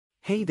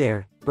Hey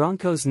there,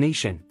 Broncos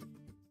Nation.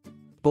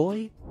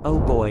 Boy, oh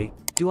boy,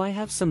 do I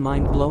have some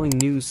mind-blowing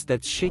news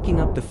that's shaking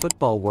up the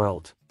football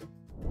world.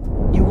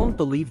 You won't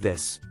believe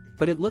this,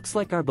 but it looks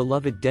like our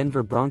beloved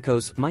Denver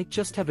Broncos might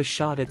just have a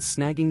shot at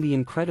snagging the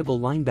incredible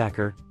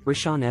linebacker,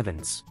 Rashaan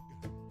Evans.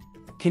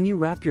 Can you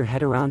wrap your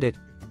head around it?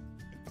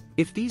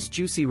 If these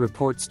juicy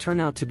reports turn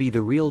out to be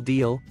the real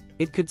deal,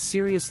 it could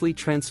seriously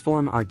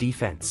transform our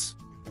defense.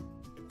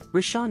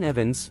 Rashaan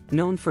Evans,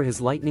 known for his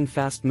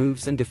lightning-fast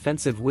moves and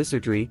defensive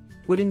wizardry,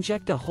 would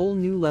inject a whole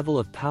new level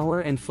of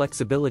power and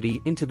flexibility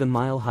into the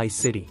Mile High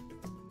City.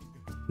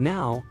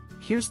 Now,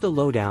 here's the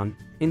lowdown.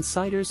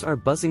 Insiders are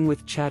buzzing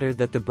with chatter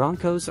that the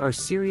Broncos are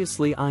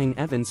seriously eyeing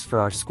Evans for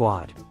our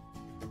squad.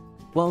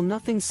 While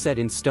nothing's set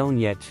in stone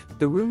yet,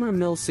 the rumor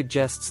mill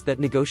suggests that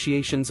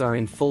negotiations are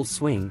in full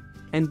swing,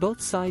 and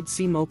both sides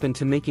seem open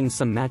to making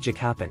some magic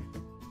happen.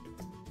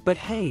 But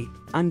hey,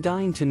 I'm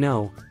dying to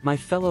know, my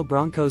fellow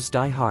Broncos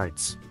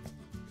diehards.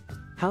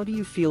 How do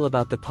you feel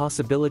about the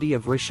possibility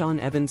of Rashaan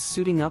Evans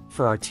suiting up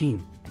for our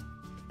team?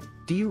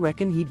 Do you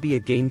reckon he'd be a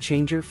game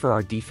changer for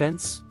our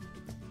defense?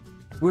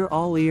 We're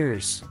all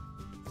ears.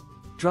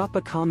 Drop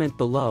a comment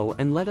below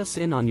and let us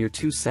in on your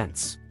 2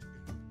 cents.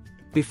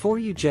 Before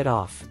you jet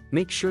off,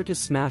 make sure to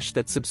smash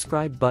that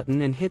subscribe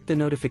button and hit the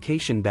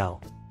notification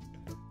bell.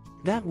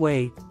 That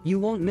way, you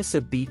won't miss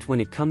a beat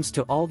when it comes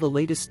to all the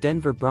latest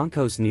Denver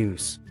Broncos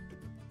news.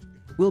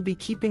 We'll be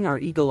keeping our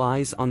eagle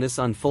eyes on this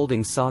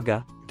unfolding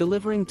saga,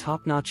 delivering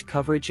top-notch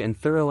coverage and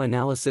thorough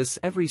analysis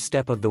every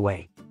step of the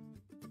way.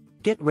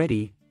 Get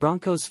ready,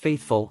 Broncos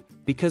faithful,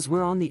 because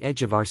we're on the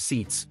edge of our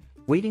seats,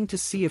 waiting to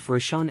see if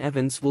Rashaan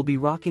Evans will be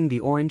rocking the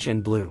orange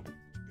and blue.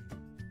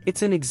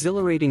 It's an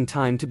exhilarating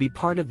time to be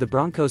part of the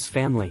Broncos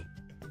family.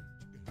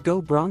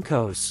 Go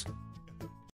Broncos!